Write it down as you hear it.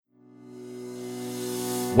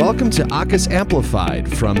Welcome to ACUS Amplified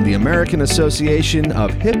from the American Association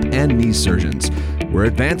of Hip and Knee Surgeons. We're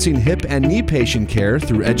advancing hip and knee patient care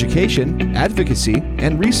through education, advocacy,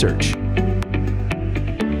 and research.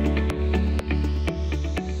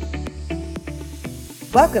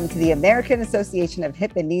 Welcome to the American Association of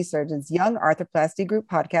Hip and Knee Surgeons Young Arthroplasty Group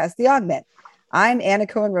podcast, the Augment. I'm Anna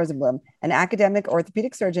Cohen-Rosenblum, an academic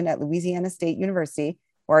orthopedic surgeon at Louisiana State University,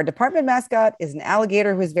 where our department mascot is an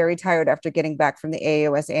alligator who is very tired after getting back from the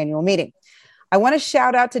AAOS annual meeting. I want to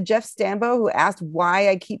shout out to Jeff Stambo, who asked why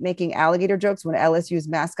I keep making alligator jokes when LSU's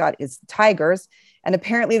mascot is Tigers. And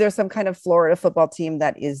apparently there's some kind of Florida football team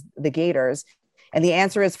that is the Gators. And the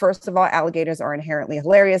answer is, first of all, alligators are inherently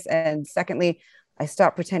hilarious. And secondly, I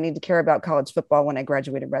stopped pretending to care about college football when I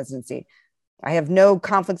graduated residency. I have no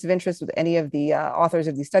conflicts of interest with any of the authors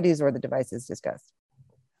of these studies or the devices discussed.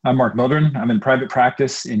 I'm Mark Mildren. I'm in private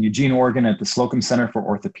practice in Eugene, Oregon at the Slocum Center for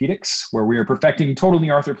Orthopedics, where we are perfecting total knee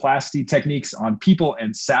arthroplasty techniques on people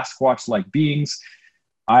and Sasquatch-like beings.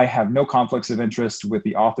 I have no conflicts of interest with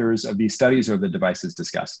the authors of these studies or the devices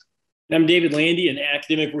discussed. I'm David Landy, an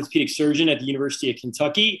academic orthopedic surgeon at the University of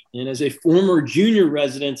Kentucky. And as a former junior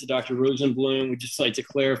resident to Dr. Rosenblum, we'd just like to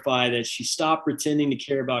clarify that she stopped pretending to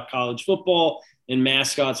care about college football and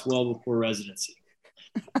mascots well before residency.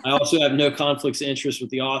 I also have no conflicts of interest with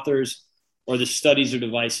the authors or the studies or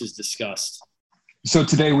devices discussed. So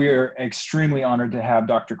today we are extremely honored to have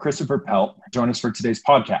Dr. Christopher Pelt join us for today's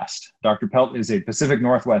podcast. Dr. Pelt is a Pacific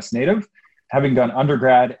Northwest native, having done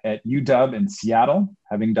undergrad at UW in Seattle,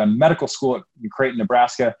 having done medical school at Creighton,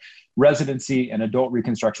 Nebraska, residency and adult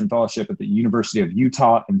reconstruction fellowship at the University of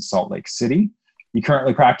Utah in Salt Lake City. He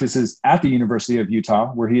currently practices at the University of Utah,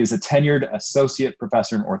 where he is a tenured associate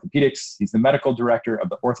professor in orthopedics. He's the medical director of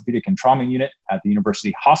the orthopedic and trauma unit at the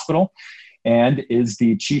University Hospital and is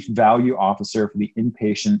the chief value officer for the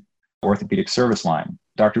inpatient orthopedic service line.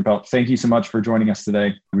 Dr. Pelt, thank you so much for joining us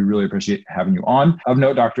today. We really appreciate having you on. Of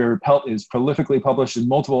note, Dr. Pelt is prolifically published in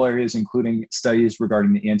multiple areas, including studies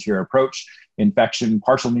regarding the anterior approach, infection,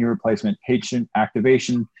 partial knee replacement, patient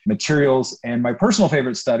activation, materials, and my personal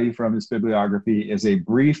favorite study from his bibliography is a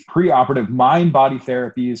brief preoperative mind-body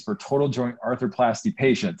therapies for total joint arthroplasty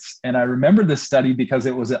patients. And I remember this study because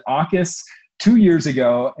it was at ACUS 2 years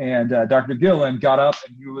ago, and Dr. Gillen got up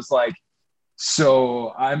and he was like,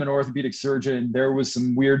 "So I'm an orthopedic surgeon. There was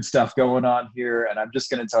some weird stuff going on here. And I'm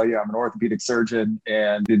just going to tell you, I'm an orthopedic surgeon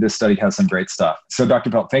and this study has some great stuff." So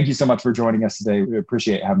Dr. Pelt, thank you so much for joining us today. We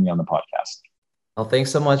appreciate having you on the podcast. Well,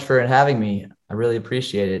 thanks so much for having me. I really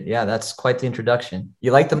appreciate it. Yeah, that's quite the introduction.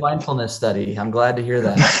 You like the mindfulness study. I'm glad to hear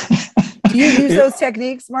that. Do you use those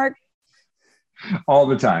techniques, Mark? All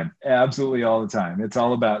the time. Absolutely all the time. It's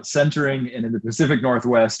all about centering. And in the Pacific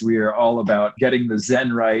Northwest, we are all about getting the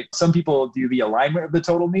Zen right. Some people do the alignment of the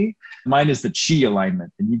total knee. Mine is the chi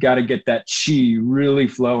alignment. And you got to get that chi really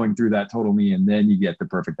flowing through that total knee, and then you get the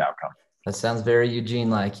perfect outcome. That sounds very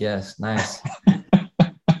Eugene-like. Yes. Nice.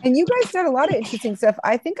 And you guys did a lot of interesting stuff.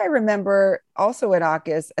 I think I remember also at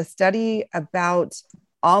ACUS a study about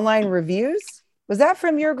online reviews. Was that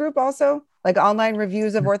from your group also? Like online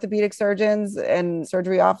reviews of orthopedic surgeons and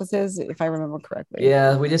surgery offices, if I remember correctly.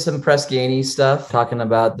 Yeah, we did some Press-Ganey stuff talking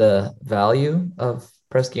about the value of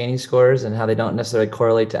Press-Ganey scores and how they don't necessarily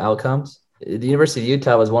correlate to outcomes. The University of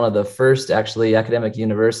Utah was one of the first actually academic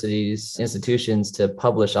institutions to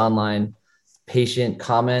publish online patient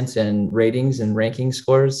comments and ratings and ranking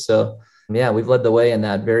scores. So yeah, we've led the way in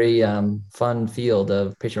that very fun field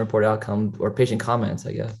of patient-reported outcome or patient comments,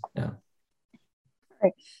 I guess. Yeah. All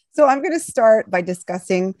right. So I'm going to start by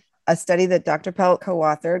discussing a study that Dr. Pelt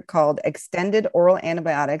co-authored called Extended Oral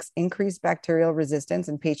Antibiotics Increase Bacterial Resistance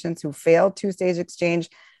in Patients Who Failed Two-Stage Exchange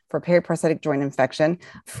for Periprosthetic Joint Infection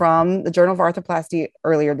from the Journal of Arthroplasty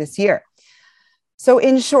earlier this year. So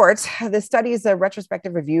in short, the study is a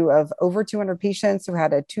retrospective review of over 200 patients who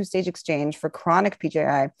had a two-stage exchange for chronic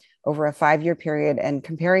PJI over a 5-year period and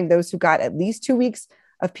comparing those who got at least 2 weeks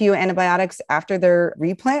of PO antibiotics after their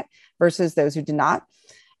replant versus those who did not.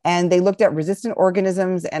 And they looked at resistant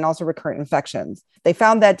organisms and also recurrent infections. They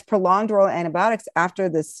found that prolonged oral antibiotics after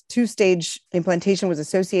this two-stage implantation was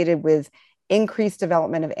associated with increased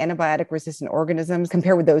development of antibiotic-resistant organisms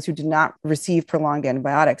compared with those who did not receive prolonged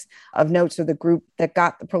antibiotics. Of note, so the group that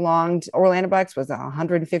got the prolonged oral antibiotics was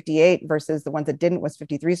 158 versus the ones that didn't was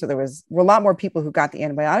 53. So there were a lot more people who got the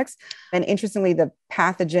antibiotics. And interestingly, the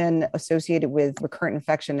pathogen associated with recurrent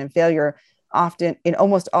infection and failure often, in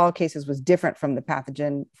almost all cases, was different from the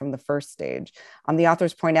pathogen from the first stage. The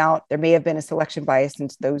authors point out there may have been a selection bias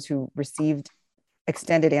since those who received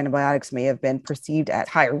extended antibiotics may have been perceived at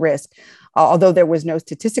higher risk, although there was no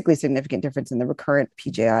statistically significant difference in the recurrent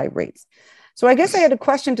PJI rates. So I guess I had a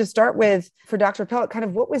question to start with for Dr. Pelt. Kind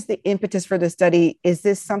of what was the impetus for the study? Is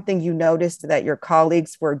this something you noticed that your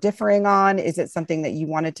colleagues were differing on? Is it something that you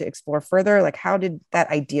wanted to explore further? Like, how did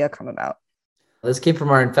that idea come about? This came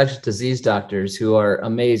from our infectious disease doctors who are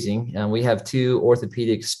amazing. We have two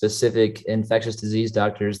orthopedic specific infectious disease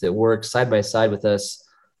doctors that work side by side with us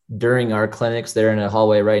during our clinics. They're in a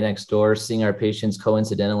hallway right next door, seeing our patients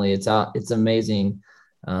coincidentally. It's amazing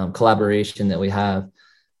collaboration that we have.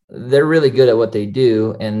 They're really good at what they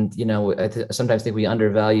do. And, I sometimes think we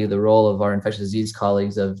undervalue the role of our infectious disease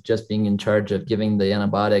colleagues of just being in charge of giving the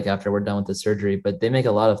antibiotic after we're done with the surgery, but they make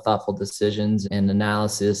a lot of thoughtful decisions and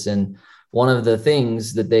analysis. And one of the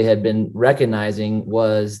things that they had been recognizing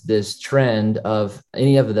was this trend of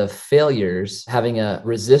any of the failures having a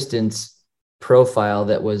resistance profile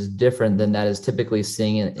that was different than that is typically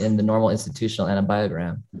seen in the normal institutional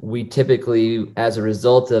antibiogram. We typically, as a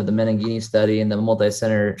result of the Meningini study and the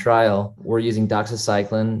multi-center trial, we're using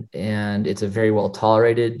doxycycline, and it's a very well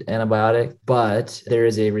tolerated antibiotic, but there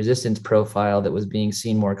is a resistance profile that was being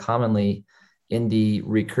seen more commonly in the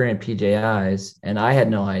recurrent PJIs. And I had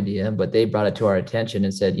no idea, but they brought it to our attention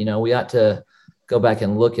and said, we ought to go back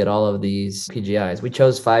and look at all of these PJIs. We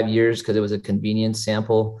chose 5 years because it was a convenience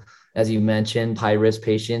sample. As you mentioned, high-risk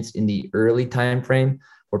patients in the early time frame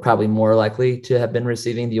were probably more likely to have been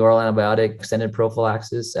receiving the oral antibiotic extended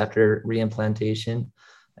prophylaxis after reimplantation.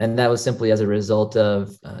 And that was simply as a result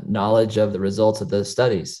of knowledge of the results of the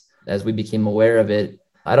studies. As we became aware of it,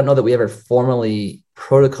 I don't know that we ever formally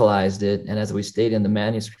protocolized it. And as we stated in the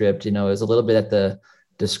manuscript, it was a little bit at the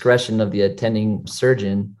discretion of the attending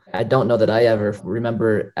surgeon. I don't know that I ever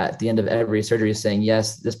remember at the end of every surgery saying,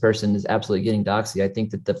 yes, this person is absolutely getting doxy. I think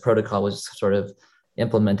that the protocol was sort of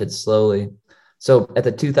implemented slowly. So at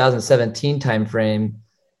the 2017 timeframe,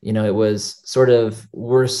 it was sort of,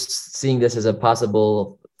 we're seeing this as a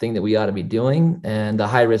possible thing that we ought to be doing. And the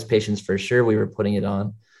high risk patients, for sure, we were putting it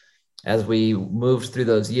on. As we moved through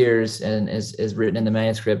those years, and as written in the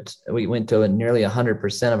manuscript, we went to nearly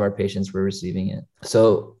 100% of our patients were receiving it.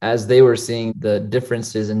 So as they were seeing the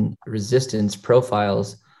differences in resistance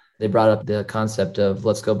profiles, they brought up the concept of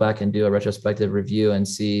let's go back and do a retrospective review and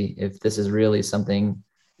see if this is really something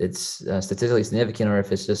that's statistically significant or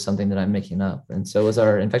if it's just something that I'm making up. And so it was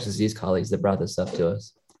our infectious disease colleagues that brought this up to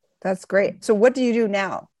us. That's great. So what do you do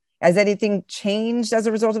now? Has anything changed as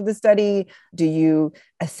a result of the study? Do you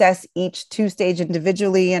assess each two-stage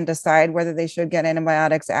individually and decide whether they should get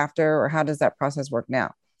antibiotics after, or how does that process work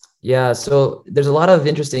now? Yeah, so there's a lot of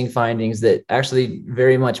interesting findings that actually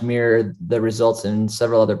very much mirror the results in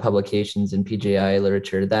several other publications in PJI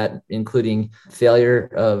literature, that including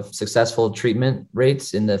failure of successful treatment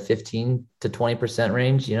rates in the 15 to 20%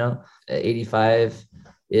 range,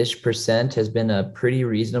 85-ish% has been a pretty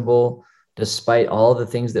reasonable, despite all the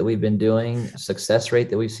things that we've been doing, success rate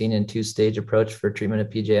that we've seen in two-stage approach for treatment of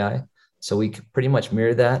PJI. So we pretty much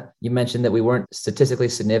mirror that. You mentioned that we weren't statistically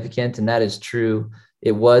significant, and that is true.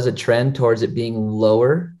 It was a trend towards it being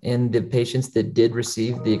lower in the patients that did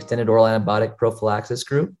receive the extended oral antibiotic prophylaxis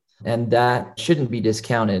group. And that shouldn't be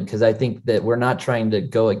discounted, because I think that we're not trying to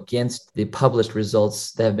go against the published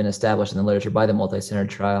results that have been established in the literature by the multi-center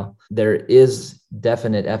trial. There is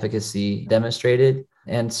definite efficacy demonstrated.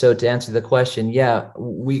 And so to answer the question,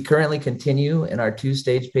 we currently continue in our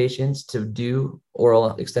two-stage patients to do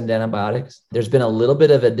oral extended antibiotics. There's been a little bit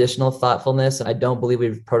of additional thoughtfulness. I don't believe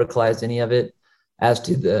we've protocolized any of it. As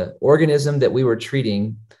to the organism that we were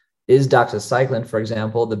treating, is doxycycline, for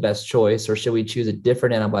example, the best choice, or should we choose a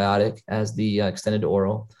different antibiotic as the extended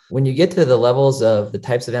oral? When you get to the levels of the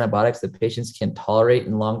types of antibiotics that patients can tolerate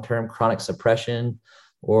in long-term chronic suppression,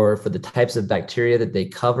 or for the types of bacteria that they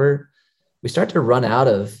cover, we start to run out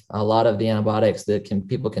of a lot of the antibiotics that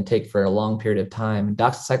people can take for a long period of time.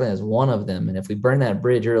 Doxycycline is one of them. And if we burn that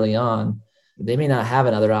bridge early on, they may not have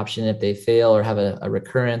another option if they fail or have a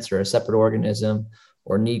recurrence or a separate organism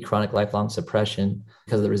or need chronic lifelong suppression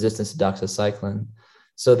because of the resistance to doxycycline.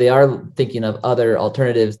 So they are thinking of other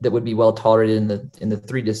alternatives that would be well tolerated in the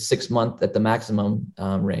 3 to 6 month at the maximum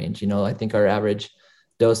range. I think our average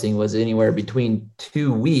dosing was anywhere between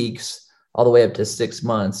 2 weeks all the way up to 6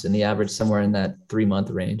 months, and the average somewhere in that 3-month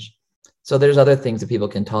range. So there's other things that people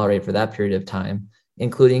can tolerate for that period of time,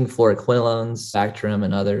 including fluoroquinolones, Bactrim,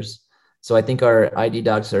 and others. So I think our ID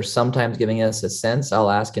docs are sometimes giving us a sense. I'll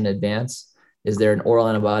ask in advance, is there an oral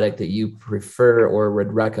antibiotic that you prefer or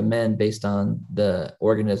would recommend based on the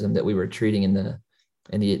organism that we were treating in the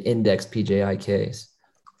index PJI case?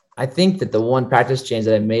 I think that the one practice change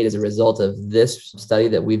that I made as a result of this study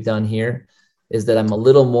that we've done here is that I'm a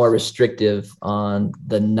little more restrictive on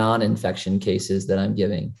the non-infection cases that I'm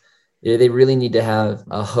giving. They really need to have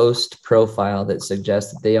a host profile that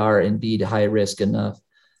suggests that they are indeed high risk enough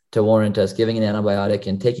to warrant us giving an antibiotic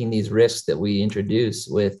and taking these risks that we introduce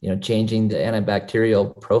with, changing the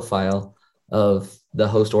antibacterial profile of the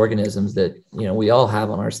host organisms that, we all have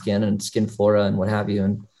on our skin and skin flora and what have you.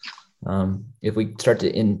 And if we start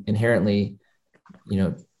to inherently,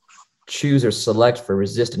 choose or select for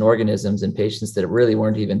resistant organisms in patients that really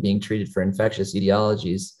weren't even being treated for infectious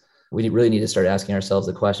etiologies, we really need to start asking ourselves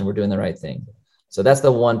the question, we're doing the right thing. So that's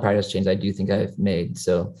the one practice change I do think I've made.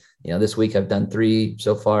 So, this week I've done 3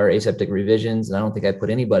 so far aseptic revisions, and I don't think I put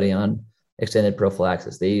anybody on extended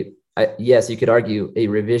prophylaxis. Yes, you could argue a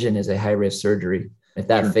revision is a high risk surgery. If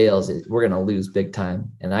that fails, we're going to lose big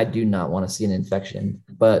time. And I do not want to see an infection,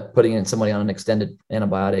 but putting in somebody on an extended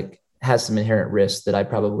antibiotic has some inherent risks that I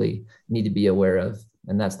probably need to be aware of.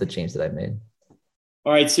 And that's the change that I've made.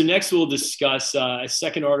 All right, so next we'll discuss a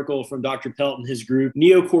second article from Dr. Pelt and his group.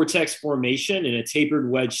 Neocortex formation in a tapered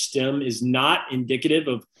wedge stem is not indicative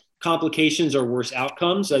of complications or worse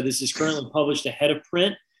outcomes. This is currently published ahead of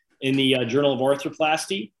print in the Journal of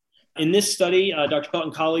Arthroplasty. In this study, Dr. Pelt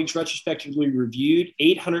and colleagues retrospectively reviewed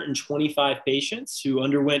 825 patients who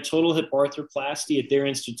underwent total hip arthroplasty at their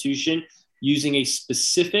institution using a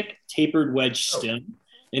specific tapered wedge stem,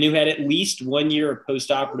 and who had at least 1 year of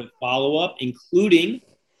postoperative follow-up, including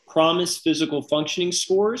PROMIS physical functioning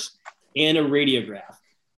scores and a radiograph.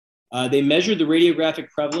 They measured the radiographic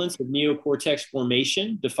prevalence of neocortex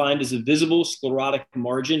formation, defined as a visible sclerotic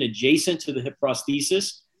margin adjacent to the hip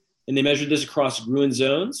prosthesis, and they measured this across Gruen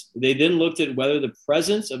zones. They then looked at whether the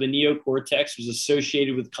presence of a neocortex was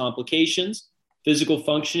associated with complications, physical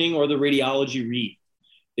functioning, or the radiology read.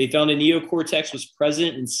 They found a neocortex was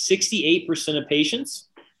present in 68% of patients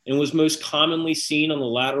and was most commonly seen on the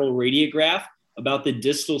lateral radiograph about the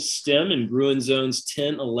distal stem in Gruen zones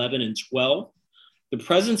 10, 11, and 12. The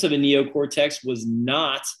presence of a neocortex was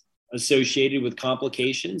not associated with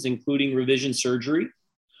complications, including revision surgery,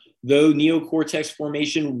 though neocortex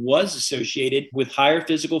formation was associated with higher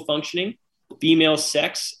physical functioning, female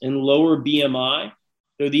sex, and lower BMI,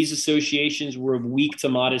 though these associations were of weak to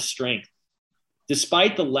modest strength.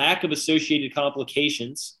 Despite the lack of associated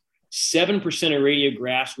complications, 7% of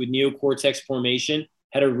radiographs with neocortex formation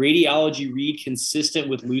had a radiology read consistent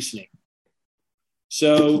with loosening.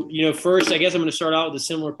 So, first, I guess I'm going to start out with a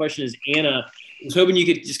similar question as Anna. I was hoping you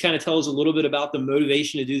could just kind of tell us a little bit about the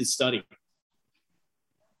motivation to do the study.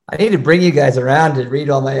 I need to bring you guys around to read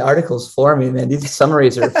all my articles for me, man. These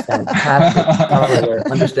summaries are fantastic. Probably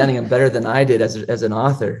are understanding them better than I did as an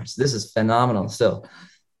author. So this is phenomenal. So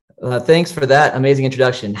thanks for that amazing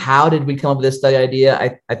introduction. How did we come up with this study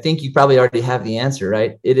idea? I think you probably already have the answer,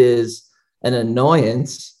 right? It is an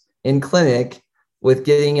annoyance in clinic with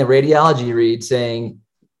getting a radiology read saying,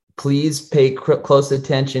 please pay close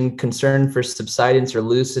attention, concern for subsidence or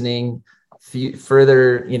loosening,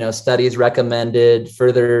 further, studies recommended,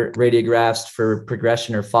 further radiographs for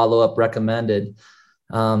progression or follow-up recommended,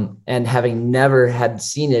 and having never had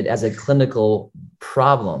seen it as a clinical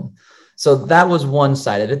problem. So that was one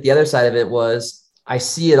side of it. The other side of it was I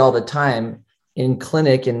see it all the time in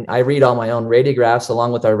clinic, and I read all my own radiographs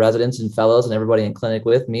along with our residents and fellows and everybody in clinic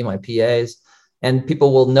with me, my PAs, and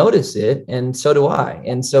people will notice it. And so do I.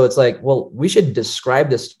 And so it's like, well, we should describe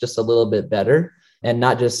this just a little bit better and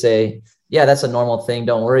not just say, yeah, that's a normal thing,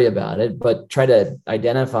 don't worry about it, but try to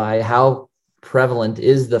identify how prevalent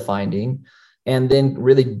is the finding and then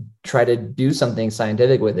really try to do something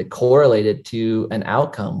scientific with it, correlate it to an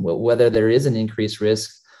outcome, whether there is an increased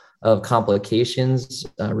risk of complications,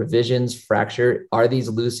 revisions, fracture, are these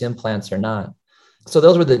loose implants or not? So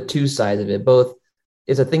those were the two sides of it. Both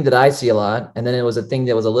is a thing that I see a lot, and then it was a thing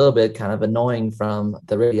that was a little bit kind of annoying from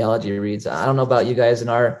the radiology reads. I don't know about you guys in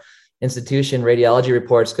our institution, radiology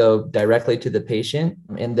reports go directly to the patient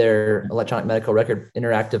in their electronic medical record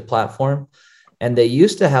interactive platform. And they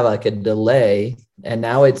used to have like a delay, and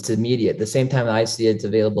now it's immediate. The same time I see it's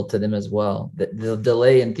available to them as well. The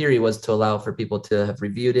delay in theory was to allow for people to have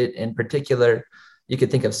reviewed it. In particular, you could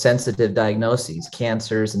think of sensitive diagnoses,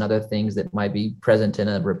 cancers and other things that might be present in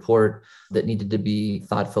a report that needed to be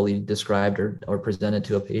thoughtfully described or presented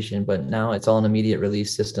to a patient. But now it's all an immediate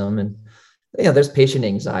release system. And there's patient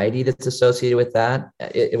anxiety that's associated with that.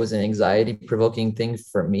 It was an anxiety provoking thing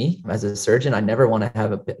for me as a surgeon. I never want to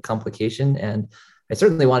have a complication. And I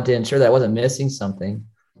certainly wanted to ensure that I wasn't missing something.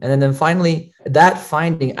 And then finally, that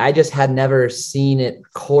finding, I just had never seen it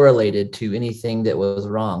correlated to anything that was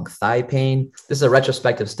wrong. Thigh pain, this is a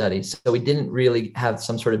retrospective study. So we didn't really have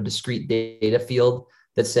some sort of discrete data field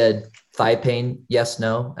that said thigh pain, yes,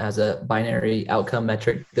 no, as a binary outcome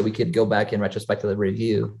metric that we could go back and retrospectively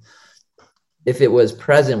review. If it was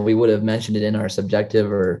present, we would have mentioned it in our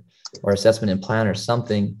subjective or assessment and plan or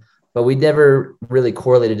something, but we never really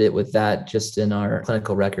correlated it with that just in our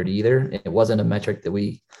clinical record either. It wasn't a metric that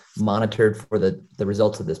we monitored for the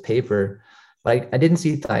results of this paper. But I didn't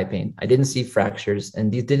see thigh pain. I didn't see fractures,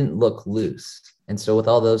 and these didn't look loose. And so with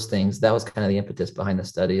all those things, that was kind of the impetus behind the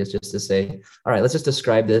study, is just to say, all right, let's just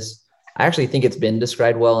describe this. I actually think it's been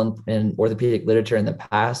described well in orthopedic literature in the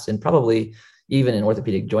past, and probably even in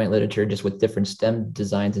orthopedic joint literature, just with different stem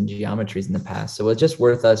designs and geometries in the past. So it's just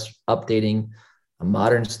worth us updating a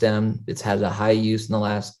modern stem. It's had a high use in the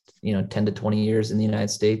last 10 to 20 years in the United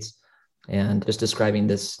States, and just describing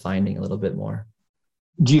this finding a little bit more.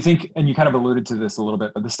 Do you think, and you kind of alluded to this a little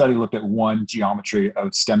bit, but the study looked at one geometry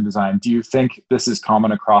of stem design. Do you think this is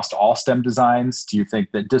common across all stem designs? Do you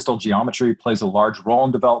think that distal geometry plays a large role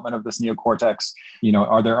in development of this neocortex?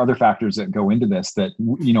 Are there other factors that go into this that,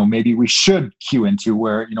 maybe we should cue into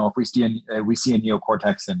where, if we see a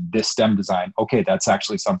neocortex in this stem design, okay, that's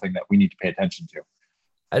actually something that we need to pay attention to?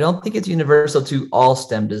 I don't think it's universal to all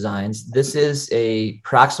stem designs. This is a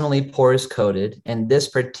proximally porous coated, and this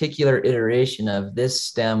particular iteration of this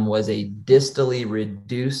stem was a distally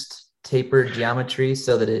reduced tapered geometry,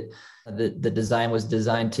 so that the design was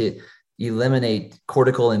designed to eliminate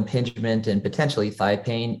cortical impingement and potentially thigh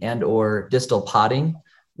pain and or distal potting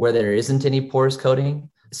where there isn't any porous coating.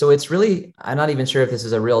 So it's really, I'm not even sure if this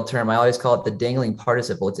is a real term. I always call it the dangling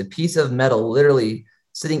participle. It's a piece of metal literally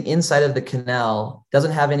sitting inside of the canal,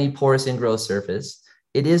 doesn't have any porous ingrowth surface.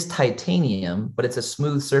 It is titanium, but it's a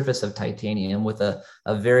smooth surface of titanium with a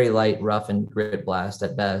very light rough and grit blast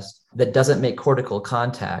at best that doesn't make cortical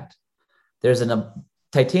contact. There's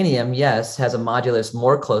titanium, yes, has a modulus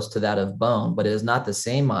more close to that of bone, but it is not the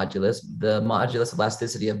same modulus. The modulus of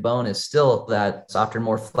elasticity of bone is still that softer,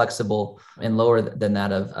 more flexible, and lower than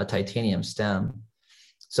that of a titanium stem.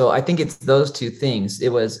 So I think it's those two things. It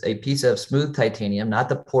was a piece of smooth titanium, not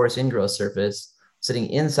the porous ingrowth surface, sitting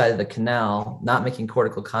inside of the canal, not making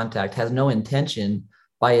cortical contact, has no intention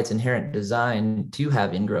by its inherent design to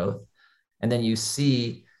have ingrowth. And then you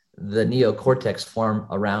see the neocortex form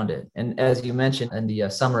around it. And as you mentioned in the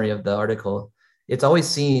summary of the article, it's always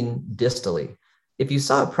seen distally. If you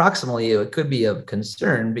saw it proximally, it could be of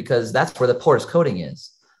concern because that's where the porous coating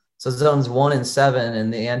is. So zones 1 and 7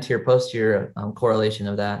 and the anterior posterior correlation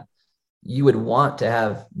of that, you would want to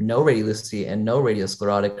have no radiolucity and no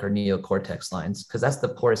radiosclerotic or neocortex lines because that's the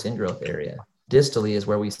porous ingrowth area. Distally is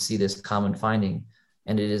where we see this common finding.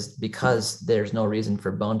 And it is because there's no reason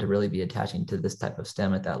for bone to really be attaching to this type of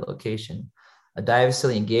stem at that location. A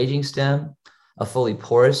diaphyseally engaging stem, a fully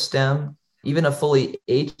porous stem, even a fully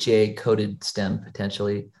HA coated stem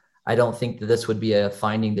potentially, I don't think that this would be a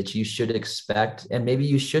finding that you should expect, and maybe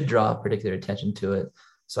you should draw particular attention to it.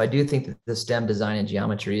 So I do think that the stem design and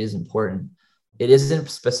geometry is important. It isn't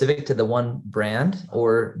specific to the one brand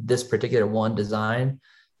or this particular one design.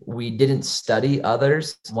 We didn't study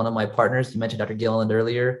others. One of my partners, you mentioned Dr. Gilliland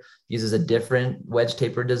earlier, uses a different wedge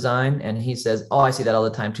taper design, and he says, oh, I see that all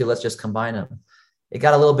the time too. Let's just combine them. It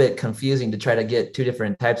got a little bit confusing to try to get two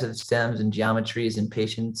different types of stems and geometries in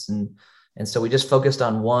patients. And so we just focused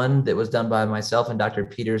on one that was done by myself and Dr.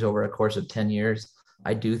 Peters over a course of 10 years.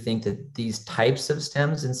 I do think that these types of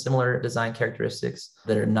stems and similar design characteristics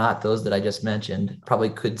that are not those that I just mentioned probably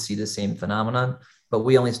could see the same phenomenon, but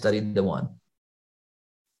we only studied the one.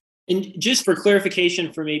 And just for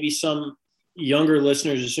clarification for maybe some younger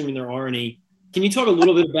listeners, assuming there are any, can you talk a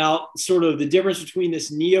little bit about sort of the difference between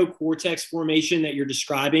this neocortex formation that you're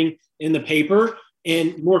describing in the paper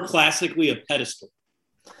and more classically a pedestal?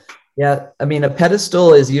 Yeah, I mean, a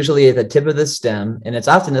pedestal is usually at the tip of the stem, and it's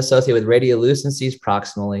often associated with radiolucencies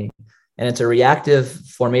proximally. And it's a reactive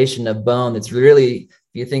formation of bone that's really,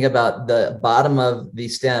 if you think about the bottom of the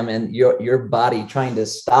stem and your body trying to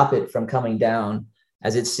stop it from coming down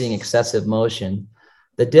as it's seeing excessive motion.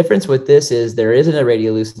 The difference with this is there isn't a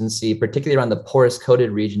radiolucency, particularly around the porous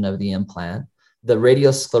coated region of the implant. The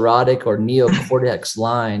radiosclerotic or neocortex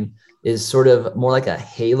line is sort of more like a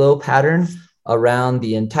halo pattern around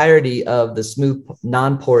the entirety of the smooth,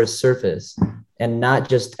 non-porous surface, and not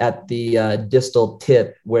just at the distal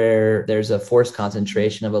tip where there's a force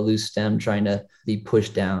concentration of a loose stem trying to be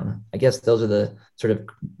pushed down. I guess those are the sort of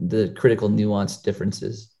the critical nuanced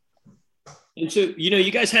differences. And so,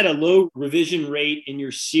 you guys had a low revision rate in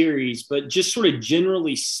your series, but just sort of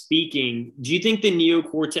generally speaking, do you think the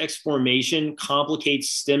neocortex formation complicates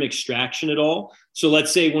stem extraction at all? So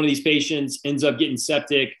let's say one of these patients ends up getting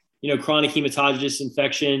septic, chronic hematologic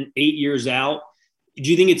infection 8 years out.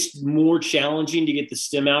 Do you think it's more challenging to get the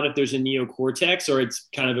stem out if there's a neocortex, or it's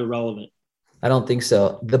kind of irrelevant? I don't think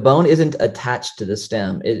so. The bone isn't attached to the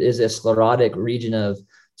stem. It is a sclerotic region of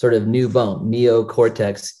sort of new bone,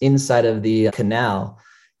 neocortex, inside of the canal.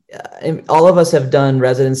 And all of us have done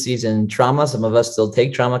residencies in trauma. Some of us still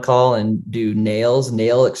take trauma call and do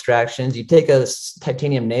nail extractions. You take a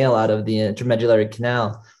titanium nail out of the intramedullary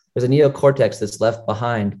canal, there's a neocortex that's left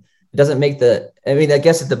behind. It doesn't make I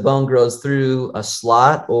guess if the bone grows through a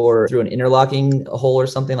slot or through an interlocking hole or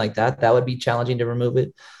something like that, that would be challenging to remove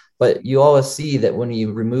it. But you always see that when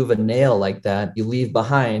you remove a nail like that, you leave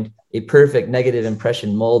behind a perfect negative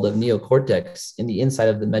impression mold of neocortex in the inside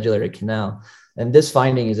of the medullary canal. And this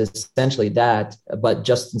finding is essentially that, but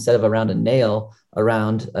just instead of around a nail,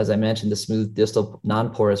 around, as I mentioned, the smooth distal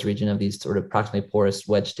non-porous region of these sort of proximally porous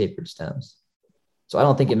wedge tapered stems. So I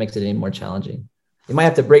don't think it makes it any more challenging. You might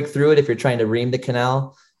have to break through it if you're trying to ream the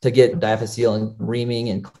canal to get diaphyseal and reaming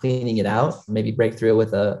and cleaning it out. Maybe break through it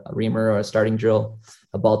with a reamer or a starting drill,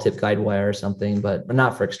 a ball tip guide wire or something, but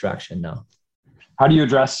not for extraction, no. How do you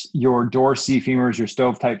address your door C femurs, your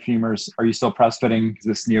stove type femurs? Are you still press fitting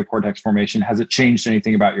this neocortex formation? Has it changed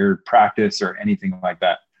anything about your practice or anything like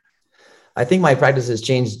that? I think my practice has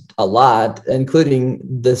changed a lot, including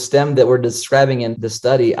the stem that we're describing in the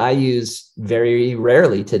study. I use very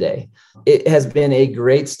rarely today. It has been a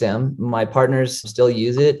great stem. My partners still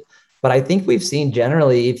use it, but I think we've seen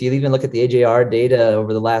generally, if you even look at the AJR data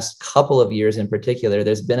over the last couple of years in particular,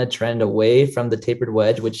 there's been a trend away from the tapered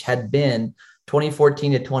wedge, which had been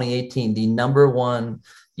 2014 to 2018, the number one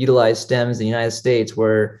utilized stems in the United States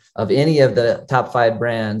were, of any of the top 5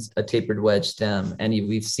 brands, a tapered wedge stem. And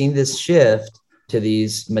we've seen this shift to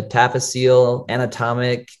these metaphyseal,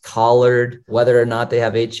 anatomic, collared, whether or not they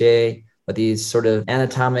have HA, but these sort of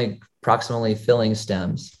anatomic proximally filling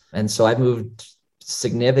stems. And so I've moved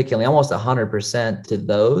significantly, almost 100% to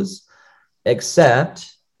those,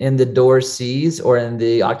 except in the door Cs or in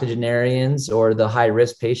the octogenarians or the high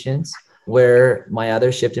risk patients, where my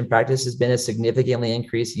other shift in practice has been a significantly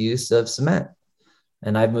increased use of cement.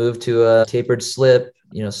 And I've moved to a tapered slip,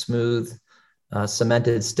 smooth,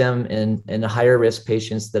 cemented stem in higher risk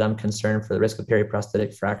patients that I'm concerned for the risk of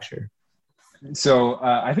periprosthetic fracture. So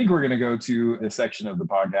I think we're going to go to a section of the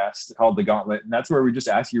podcast called The Gauntlet. And that's where we just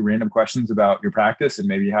ask you random questions about your practice and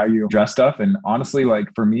maybe how you address stuff. And honestly,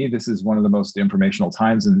 for me, this is one of the most informational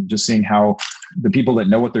times, and just seeing how the people that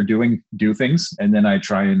know what they're doing do things. And then I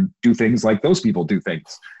try and do things like those people do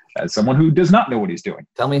things as someone who does not know what he's doing.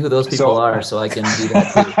 Tell me who those people are so I can do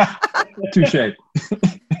that too. Touche.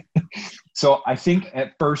 So I think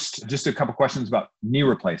at first, just a couple questions about knee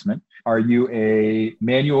replacement. Are you a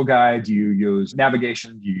manual guy? Do you use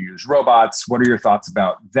navigation? Do you use robots? What are your thoughts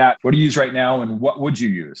about that? What do you use right now, and what would you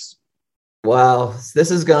use? Wow, this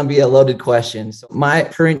is going to be a loaded question. So my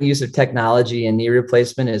current use of technology in knee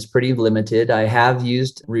replacement is pretty limited. I have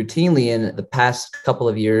used routinely in the past couple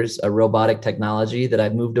of years a robotic technology that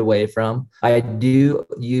I've moved away from. I do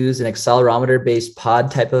use an accelerometer-based pod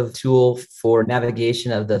type of tool for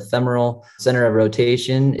navigation of the femoral center of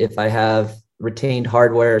rotation if I have retained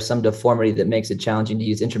hardware or some deformity that makes it challenging to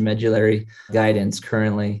use intramedullary guidance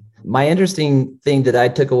currently. My interesting thing that I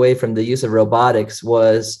took away from the use of robotics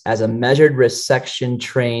was, as a measured resection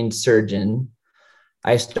trained surgeon,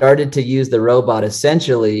 I started to use the robot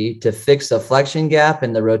essentially to fix a flexion gap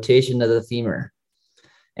in the rotation of the femur.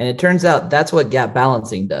 And it turns out that's what gap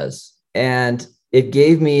balancing does. And it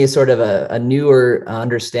gave me sort of a newer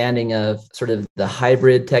understanding of sort of the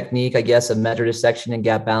hybrid technique, I guess, of measured dissection and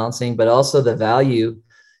gap balancing, but also the value.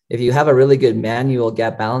 If you have a really good manual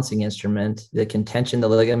gap balancing instrument that can tension the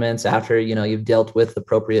ligaments after, you've dealt with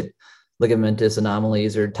appropriate ligamentous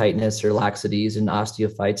anomalies or tightness or laxities and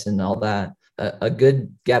osteophytes and all that, a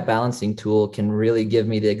good gap balancing tool can really give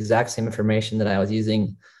me the exact same information that I was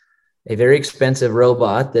using a very expensive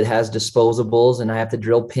robot that has disposables and I have to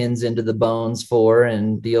drill pins into the bones for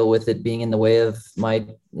and deal with it being in the way of my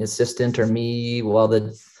assistant or me while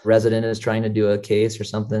the resident is trying to do a case or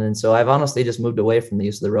something. And so I've honestly just moved away from the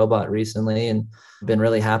use of the robot recently and been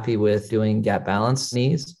really happy with doing gap balance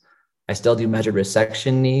knees. I still do measured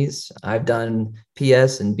resection knees. I've done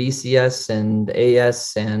PS and BCS and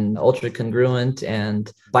AS and ultra congruent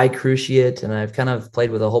and bicruciate, and I've kind of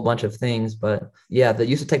played with a whole bunch of things. But yeah, the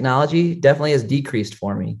use of technology definitely has decreased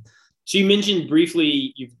for me. So you mentioned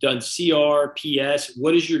briefly you've done CR, PS.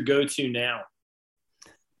 What is your go-to now?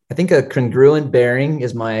 I think a congruent bearing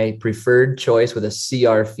is my preferred choice with a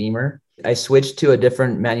CR femur. I switched to a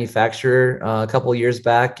different manufacturer a couple of years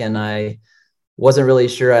back, and I wasn't really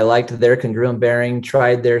sure I liked their congruent bearing,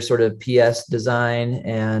 tried their sort of PS design,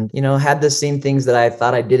 and, had the same things that I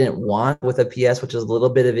thought I didn't want with a PS, which is a little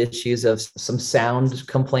bit of issues of some sound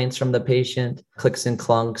complaints from the patient, clicks and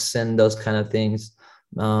clunks and those kind of things.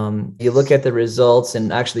 You look at the results,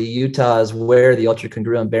 and actually Utah is where the ultra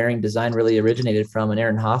congruent bearing design really originated from, and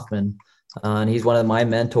Aaron Hoffman. And he's one of my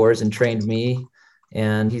mentors and trained me.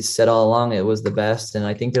 And he's said all along it was the best. And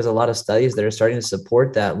I think there's a lot of studies that are starting to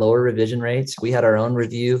support that. Lower revision rates. We had our own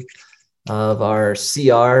review of our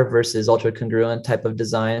CR versus ultra congruent type of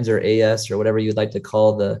designs, or AS, or whatever you'd like to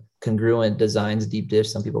call the congruent designs, deep dish,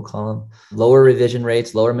 some people call them. Lower revision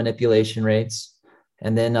rates, lower manipulation rates.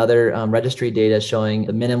 And then other registry data showing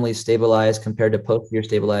the minimally stabilized compared to posterior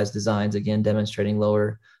stabilized designs, again, demonstrating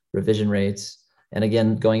lower revision rates. And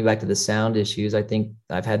again, going back to the sound issues, I think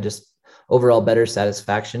I've had just overall better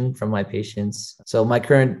satisfaction from my patients. So my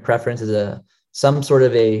current preference is some sort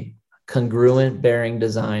of a congruent bearing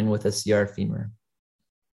design with a CR femur.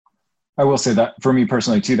 I will say that for me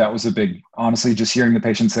personally too, that was a big, honestly, just hearing the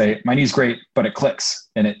patient say, my knee's great, but it clicks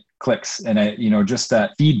and it clicks. And just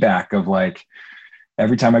that feedback of like,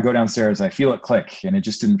 every time I go downstairs, I feel it click, and it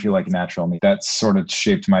just didn't feel like natural. That sort of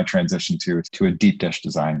shaped my transition to a deep dish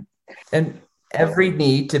design. And every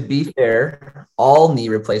knee, to be fair, all knee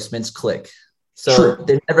replacements click. So True.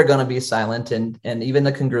 They're never going to be silent, and even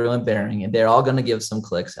the congruent bearing, and they're all going to give some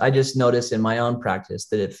clicks. I just noticed in my own practice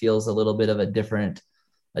that it feels a little bit of a different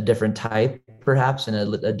type, perhaps, and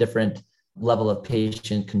a different level of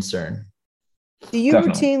patient concern. Do you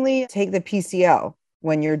Definitely routinely take the PCL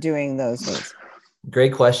when you're doing those knees?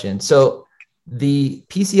 Great question. So the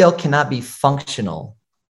PCL cannot be functional,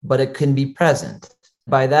 but it can be present.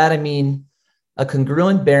 By that, I mean, a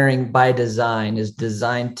congruent bearing by design is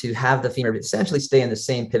designed to have the femur essentially stay in the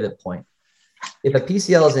same pivot point. If a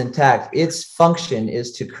PCL is intact, its function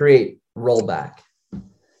is to create rollback.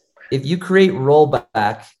 If you create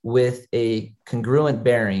rollback with a congruent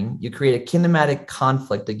bearing, you create a kinematic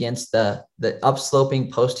conflict against the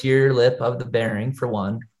upsloping posterior lip of the bearing, for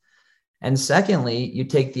one. And secondly, you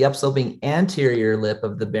take the upsloping anterior lip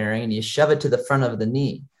of the bearing and you shove it to the front of the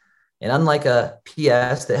knee. And unlike a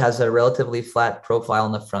PS that has a relatively flat profile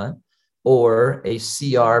in the front, or a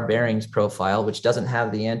CR bearings profile, which doesn't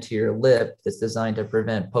have the anterior lip that's designed to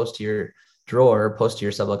prevent posterior drawer,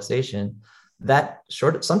 posterior subluxation, that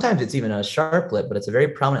short, sometimes it's even a sharp lip, but it's a very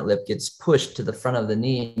prominent lip, gets pushed to the front of the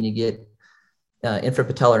knee, and you get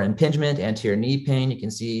infrapatellar impingement, anterior knee pain. You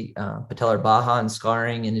can see patellar baja and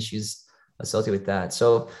scarring and issues associated with that.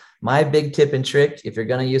 So my big tip and trick, if you're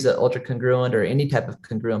going to use an ultra congruent or any type of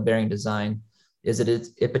congruent bearing design, is that it's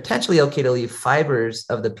potentially okay to leave fibers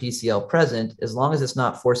of the PCL present as long as it's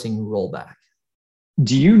not forcing rollback.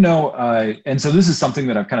 Do you know, and so this is something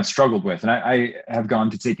that I've kind of struggled with, and I have gone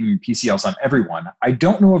to taking PCLs on everyone. I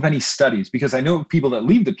don't know of any studies, because I know of people that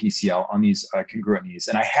leave the PCL on these congruent knees,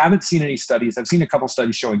 and I haven't seen any studies. I've seen a couple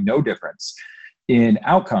studies showing no difference in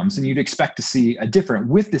outcomes, and you'd expect to see a difference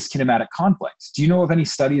with this kinematic conflict. Do you know of any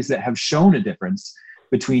studies that have shown a difference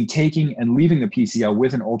between taking and leaving the PCL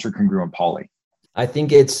with an ultra congruent poly? I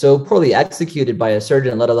think it's so poorly executed by a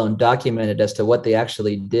surgeon, let alone documented as to what they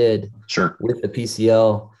actually did with the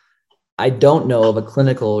PCL. I don't know of a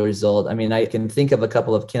clinical result. I mean, I can think of a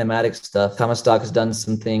couple of kinematic stuff. Thomas Stock has done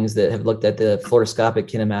some things that have looked at the fluoroscopic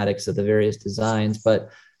kinematics of the various designs.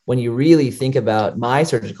 But when you really think about my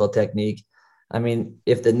surgical technique, I mean,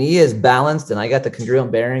 if the knee is balanced and I got the congruent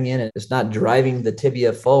bearing in and it's not driving the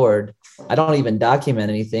tibia forward, I don't even document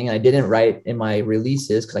anything. I didn't write in my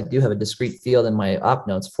releases, because I do have a discrete field in my op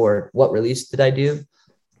notes for what release did I do.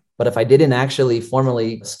 But if I didn't actually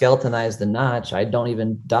formally skeletonize the notch, I don't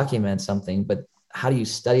even document something. But how do you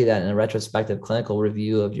study that in a retrospective clinical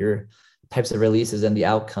review of your types of releases and the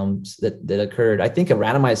outcomes that occurred? I think a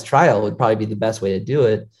randomized trial would probably be the best way to do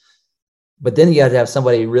it. But then you have to have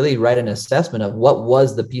somebody really write an assessment of what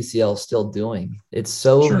was the PCL still doing. It's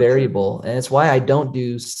so variable. And it's why I don't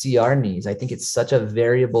do CR knees. I think it's such a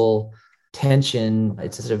variable tension.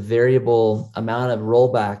 It's such a variable amount of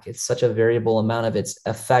rollback. It's such a variable amount of its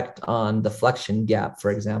effect on the flexion gap, for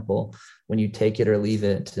example, when you take it or leave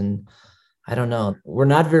it. And I don't know, we're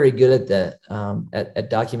not very good at that, at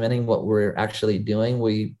documenting what we're actually doing.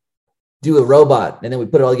 We do a robot and then we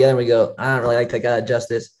put it all together and we go, I don't really like that, I gotta adjust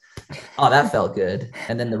this. Oh, that felt good.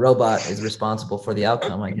 And then the robot is responsible for the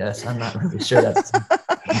outcome, I guess. I'm not really sure that's,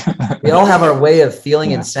 we all have our way of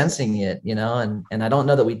feeling and sensing it, and I don't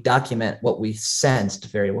know that we document what we sensed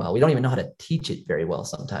very well. We don't even know how to teach it very well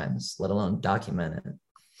sometimes, let alone document it.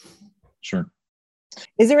 Sure.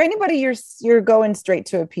 Is there anybody you're going straight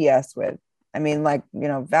to a PS with? I mean, like,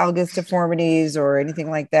 valgus deformities or anything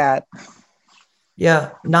like that?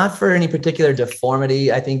 Yeah, not for any particular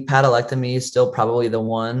deformity. I think patelectomy is still probably the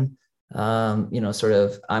one. Sort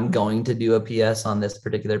of, I'm going to do a PS on this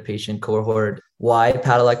particular patient cohort. Why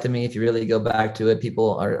patelectomy? If you really go back to it,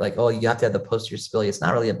 people are like, oh, you have to have the posterior stability. It's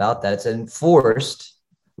not really about that. It's an enforced,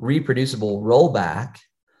 reproducible rollback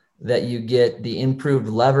that you get the improved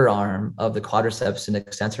lever arm of the quadriceps and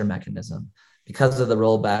extensor mechanism. Because of the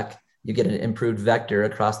rollback, you get an improved vector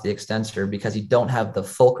across the extensor because you don't have the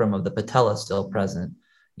fulcrum of the patella still present.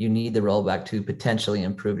 You need the rollback to potentially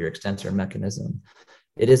improve your extensor mechanism.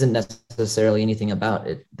 It isn't necessarily anything about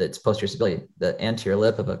it that's posterior stability. The anterior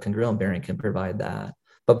lip of a congruent bearing can provide that.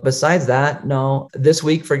 But besides that, no. This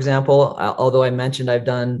week, for example, although I mentioned I've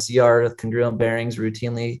done CR with congruent bearings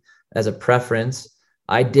routinely as a preference,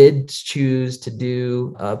 I did choose to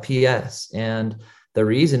do a PS. And the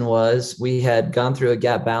reason was we had gone through a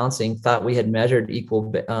gap balancing, thought we had measured equal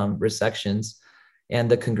resections, and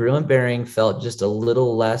the congruent bearing felt just a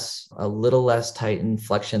little less tight in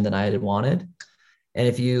flexion than I had wanted. And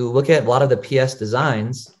if you look at a lot of the PS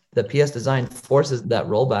designs, the PS design forces that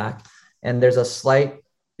rollback, and there's a slight,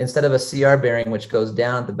 instead of a CR bearing, which goes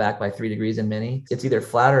down at the back by 3 degrees in mini, it's either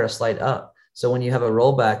flat or a slight up. So when you have a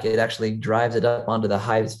rollback, it actually drives it up onto the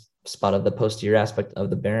high spot of the posterior aspect of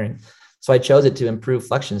the bearing. So I chose it to improve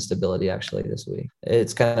flexion stability actually this week.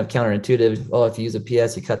 It's kind of counterintuitive. Oh, if you use a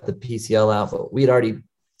PS, you cut the PCL out, but we'd already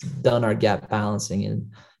done our gap balancing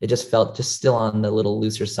and it just felt just still on the little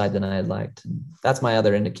looser side than I had liked. And that's my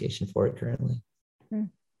other indication for it currently.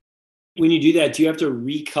 When you do that, do you have to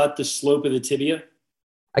recut the slope of the tibia?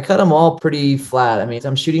 I cut them all pretty flat. I mean,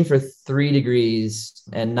 I'm shooting for 3 degrees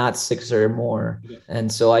and not 6 or more. And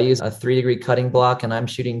so I use a 3-degree cutting block and I'm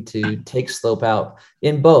shooting to take slope out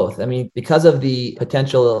in both. I mean, because of the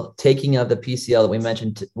potential taking of the PCL that we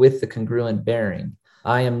mentioned with the congruent bearing,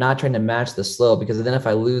 I am not trying to match the slope because then if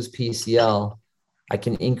I lose PCL, I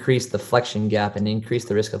can increase the flexion gap and increase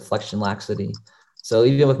the risk of flexion laxity. So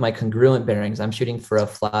even with my congruent bearings, I'm shooting for a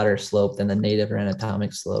flatter slope than the native or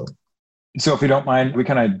anatomic slope. So if you don't mind, we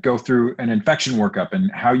kind of go through an infection workup and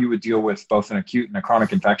how you would deal with both an acute and a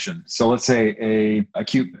chronic infection. So let's say a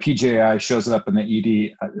acute PJI shows up in the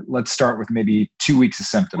ED. Let's start with maybe 2 weeks of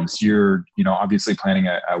symptoms. You're, obviously planning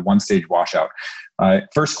a one-stage washout.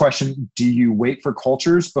 First question, do you wait for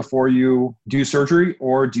cultures before you do surgery,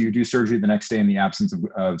 or do you do surgery the next day in the absence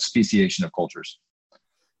of speciation of cultures?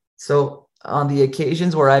 So on the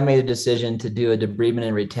occasions where I made a decision to do a debridement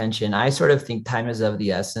and retention, I sort of think time is of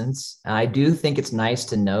the essence. I do think it's nice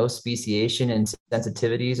to know speciation and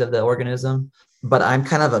sensitivities of the organism, but I'm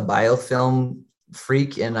kind of a biofilm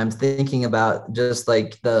freak and I'm thinking about just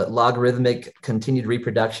like the logarithmic continued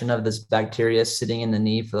reproduction of this bacteria sitting in the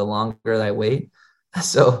knee for the longer that I wait.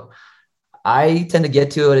 So I tend to get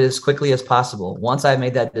to it as quickly as possible. Once I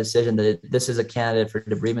made that decision that this is a candidate for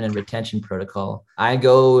debridement and retention protocol, I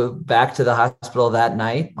go back to the hospital that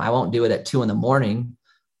night. I won't do it at 2 a.m,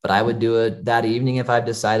 but I would do it that evening if I've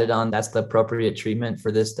decided on that's the appropriate treatment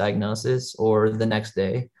for this diagnosis, or the next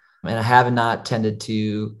day. And I have not tended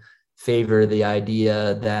to favor the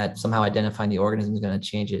idea that somehow identifying the organism is going to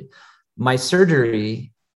change it. My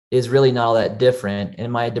surgery is really not all that different. In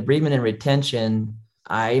my debridement and retention,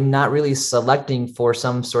 I'm not really selecting for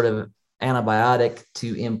some sort of antibiotic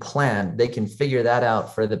to implant. They can figure that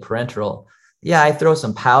out for the parenteral. Yeah, I throw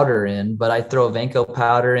some powder in, but I throw Vanco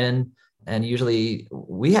powder in. And usually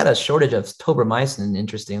we had a shortage of tobramycin,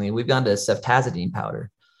 interestingly. We've gone to ceftazidime powder.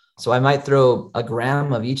 So I might throw a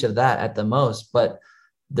gram of each of that at the most. But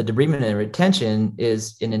the debridement and retention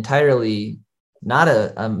is an entirely, not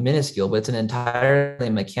a minuscule, but it's an entirely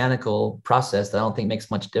mechanical process that I don't think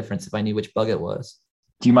makes much difference if I knew which bug it was.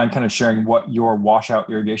 Do you mind kind of sharing what your washout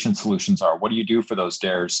irrigation solutions are? What do you do for those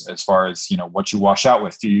dares as far as, what you wash out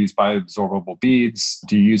with? Do you use bioabsorbable beads?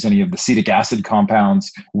 Do you use any of the acetic acid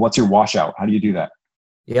compounds? What's your washout? How do you do that?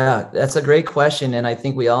 Yeah, that's a great question. And I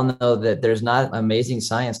think we all know that there's not amazing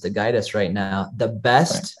science to guide us right now. The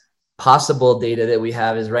best possible data that we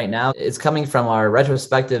have is right now, it's coming from our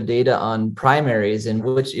retrospective data on primaries and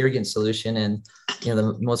which irrigant solution. And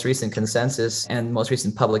the most recent consensus and most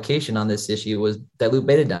recent publication on this issue was dilute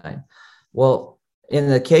betadine. Well, in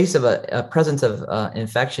the case of a presence of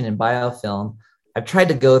infection in biofilm, I've tried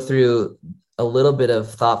to go through a little bit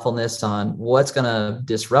of thoughtfulness on what's going to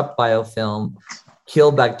disrupt biofilm,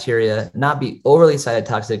 kill bacteria, not be overly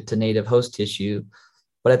cytotoxic to native host tissue.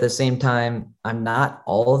 But at the same time, I'm not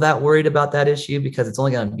all that worried about that issue because it's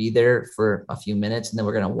only going to be there for a few minutes and then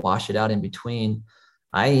we're going to wash it out in between.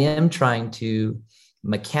 I am trying to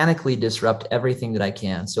mechanically disrupt everything that I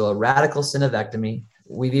can. So a radical synovectomy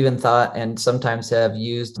We've even thought and sometimes have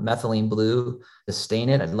used methylene blue to stain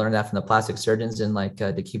it. I learned that from the plastic surgeons in like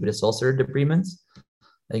decubitus ulcer debridements.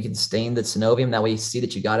 And you can stain the synovium. That way you see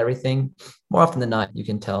that you got everything. More often than not, you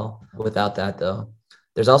can tell without that though.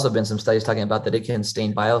 There's also been some studies talking about that it can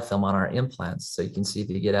stain biofilm on our implants. So you can see if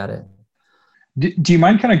you get at it. Do you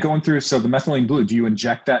mind kind of going through, so the methylene blue, do you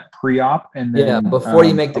inject that pre-op and then? Yeah, before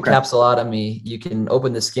you make the okay. capsulotomy, you can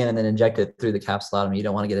open the skin and then inject it through the capsulotomy. You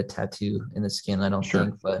don't want to get a tattoo in the skin, I don't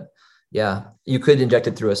think, but yeah, you could inject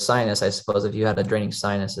it through a sinus, I suppose, if you had a draining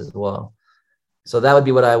sinus as well. So that would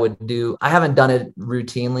be what I would do. I haven't done it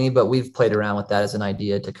routinely, but we've played around with that as an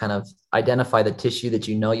idea to kind of identify the tissue that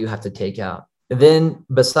you know you have to take out. And then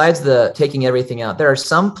besides the taking everything out, there are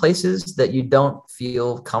some places that you don't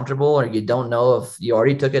feel comfortable or you don't know if you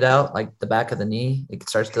already took it out, like the back of the knee. It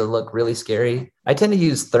starts to look really scary. I tend to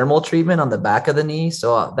use thermal treatment on the back of the knee.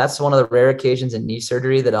 So that's one of the rare occasions in knee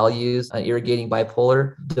surgery that I'll use an irrigating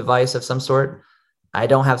bipolar device of some sort. I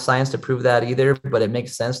don't have science to prove that either, but it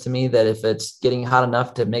makes sense to me that if it's getting hot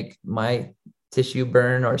enough to make my tissue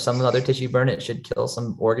burn or some other tissue burn, it should kill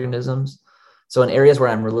some organisms. So in areas where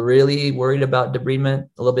I'm really worried about debridement,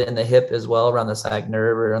 a little bit in the hip as well, around the sciatic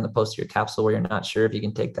nerve or on the posterior capsule where you're not sure if you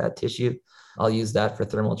can take that tissue, I'll use that for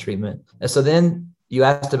thermal treatment. And so then you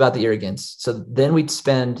asked about the irrigants. So then we'd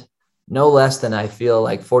spend no less than, I feel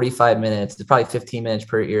like 45 minutes, it's probably 15 minutes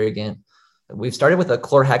per irrigant. We've started with a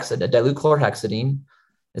dilute chlorhexidine.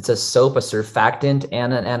 It's a soap, a surfactant,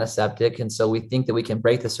 and an antiseptic. And so we think that we can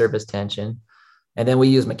break the surface tension. And then we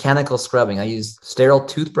use mechanical scrubbing. I use sterile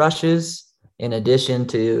toothbrushes in addition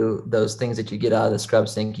to those things that you get out of the scrub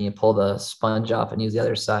sink and you pull the sponge off and use the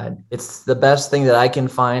other side. It's the best thing that I can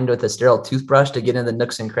find with a sterile toothbrush to get in the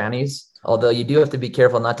nooks and crannies. Although you do have to be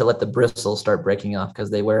careful not to let the bristles start breaking off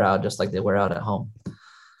because they wear out just like they wear out at home.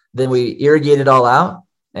 Then we irrigate it all out.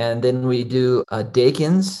 And then we do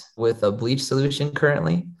Dakins with a bleach solution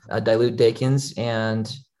currently, dilute Dakins. And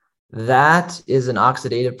that is an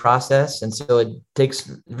oxidative process. And so it takes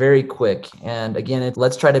very quick. And again,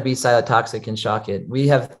 let's try to be cytotoxic and shock it. We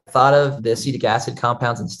have thought of the acetic acid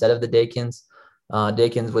compounds instead of the Dakins.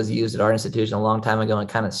 Dakins was used at our institution a long time ago and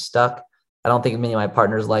kind of stuck. I don't think many of my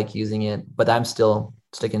partners like using it, but I'm still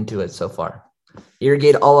sticking to it so far.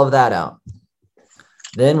 Irrigate all of that out.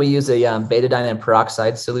 Then we use a betadine and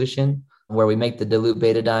peroxide solution where we make the dilute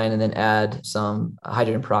betadine and then add some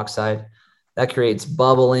hydrogen peroxide. That creates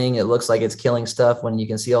bubbling. It looks like it's killing stuff when you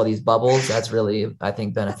can see all these bubbles. That's really, I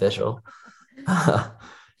think, beneficial.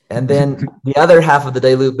 And then the other half of the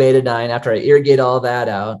dilute betadine, after I irrigate all that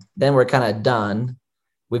out, then we're kind of done.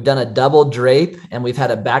 We've done a double drape and we've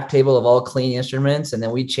had a back table of all clean instruments, and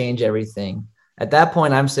then we change everything. At that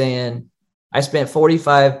point, I'm saying I spent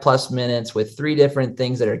 45 plus minutes with 3 different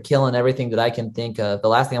things that are killing everything that I can think of. The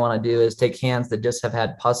last thing I want to do is take hands that just have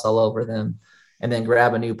had pus all over them and then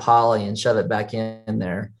grab a new poly and shove it back in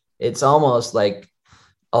there. It's almost like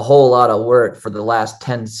a whole lot of work for the last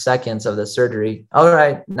 10 seconds of the surgery. All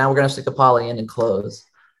right, now we're going to stick the poly in and close.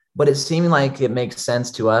 But it seemed like it makes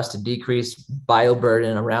sense to us to decrease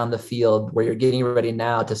bioburden around the field where you're getting ready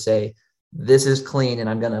now to say, this is clean and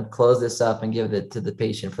I'm going to close this up and give it to the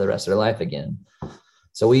patient for the rest of their life again.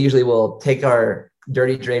 So we usually will take our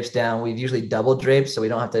dirty drapes down. We've usually double draped so we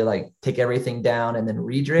don't have to like take everything down and then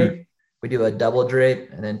re-drape. We do a double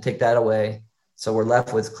drape and then take that away. So we're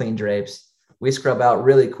left with clean drapes. We scrub out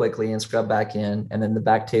really quickly and scrub back in. And then the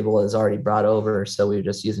back table is already brought over. So we're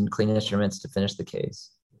just using clean instruments to finish the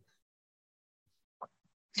case.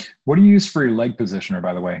 What do you use for your leg positioner,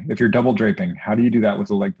 by the way? If you're double draping, how do you do that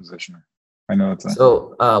with a leg positioner? I know it's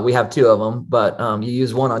So we have 2 of them, but you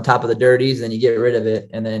use one on top of the dirties, then you get rid of it,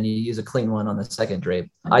 and then you use a clean one on the second drape.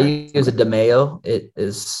 I use a DeMayo. It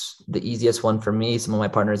is the easiest one for me. Some of my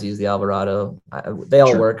partners use the Alvarado. They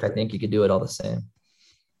all work. I think you could do it all the same.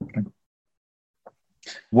 Okay.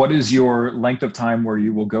 What is your length of time where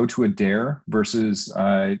you will go to a DARE versus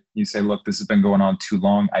you say, look, this has been going on too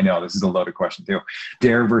long? I know this is a loaded question too.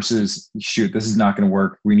 DARE versus, shoot, this is not going to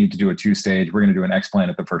work. We need to do a 2-stage. We're going to do an explant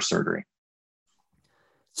at the first surgery.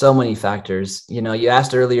 So many factors. You know, you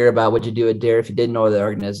asked earlier about would you do a DARE if you didn't know the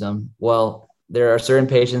organism. Well, there are certain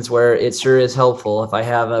patients where it sure is helpful if I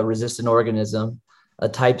have a resistant organism, a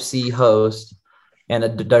type C host, and a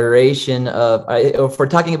duration of, if we're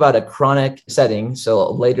talking about a chronic setting, so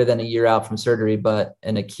later than a year out from surgery, but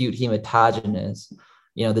an acute hematogenous,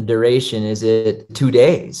 you know, the duration, is it 2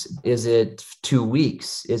 days? Is it 2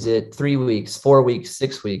 weeks? Is it 3 weeks, 4 weeks,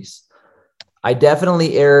 6 weeks? I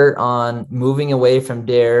definitely err on moving away from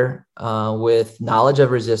DARE with knowledge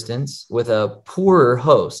of resistance with a poorer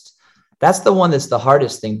host. That's the one that's the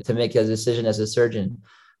hardest thing to make a decision as a surgeon.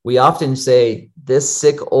 we often say this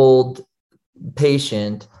sick old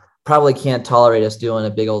patient probably can't tolerate us doing a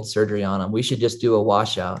big old surgery on them. We should just do a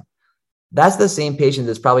washout. That's the same patient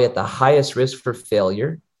that's probably at the highest risk for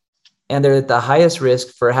failure. And they're at the highest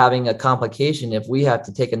risk for having a complication if we have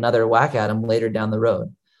to take another whack at them later down the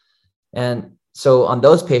road. And so on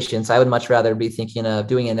those patients, I would much rather be thinking of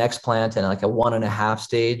doing an explant and like a 1.5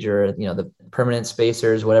 stage, or, the permanent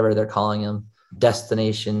spacers, whatever they're calling them,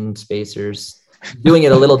 destination spacers, doing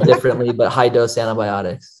it a little differently, but high dose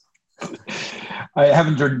antibiotics. I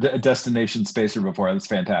haven't heard a destination spacer before. That's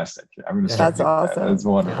fantastic. I'm going to start. That's awesome. That's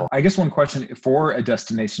wonderful. Yeah. I guess one question for a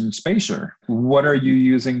destination spacer, what are you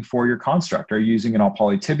using for your construct? Are you using an all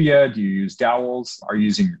poly tibia? Do you use dowels? Are you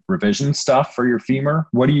using revision stuff for your femur?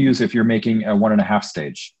 What do you use if you're making a 1.5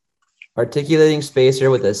 stage? Articulating spacer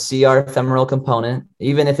with a CR femoral component.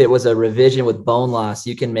 Even if it was a revision with bone loss,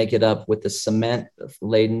 you can make it up with the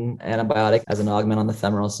cement-laden antibiotic as an augment on the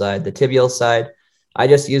femoral side. The tibial side, I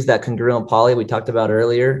just use that congruent poly we talked about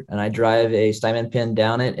earlier, and I drive a stymon pin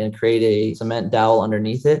down it and create a cement dowel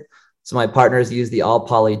underneath it. So my partners use the all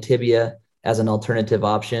poly tibia as an alternative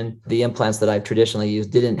option. The implants that I've traditionally used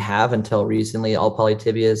didn't have until recently all poly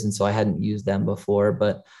tibias, and so I hadn't used them before.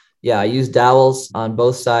 But yeah, I use dowels on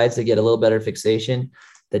both sides to get a little better fixation.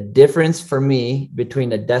 The difference for me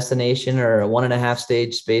between a destination or a 1.5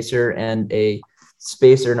 stage spacer and a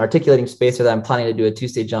spacer, an articulating spacer that I'm planning to do a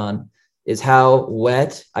 2-stage on, is how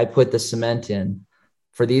wet I put the cement in.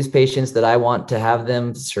 For these patients that I want to have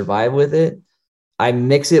them survive with it, I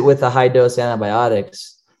mix it with the high dose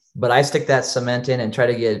antibiotics, but I stick that cement in and try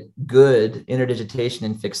to get good interdigitation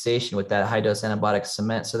and fixation with that high dose antibiotic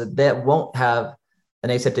cement so that won't have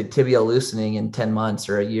an aseptic tibial loosening in 10 months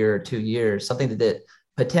or a year or 2 years, something that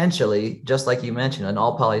potentially, just like you mentioned, an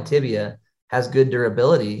all poly tibia has good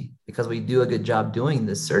durability because we do a good job doing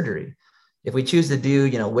this surgery. If we choose to do,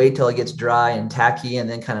 wait till it gets dry and tacky and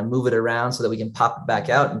then kind of move it around so that we can pop it back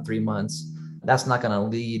out in 3 months, that's not going to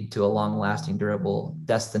lead to a long-lasting, durable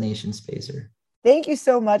destination spacer. Thank you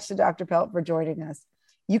so much to Dr. Pelt for joining us.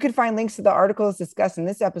 You can find links to the articles discussed in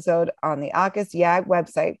this episode on the AUKUS YAG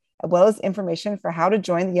website, as well as information for how to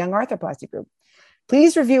join the Young Arthroplasty Group.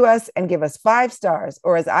 Please review us and give us 5 stars,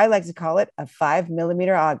 or as I like to call it, a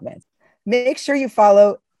 5mm augment. Make sure you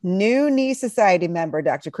follow New Knee Society member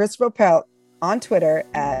Dr. Christopher Pelt on Twitter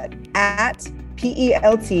at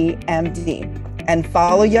PELTMD, and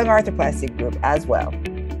follow Young Arthroplasty Group as well.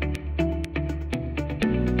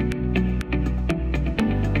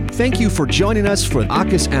 Thank you for joining us for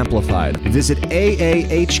AUKUS Amplified. Visit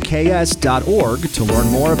aahks.org to learn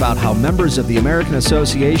more about how members of the American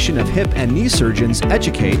Association of Hip and Knee Surgeons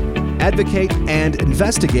educate, advocate, and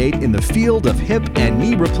investigate in the field of hip and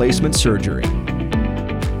knee replacement surgery.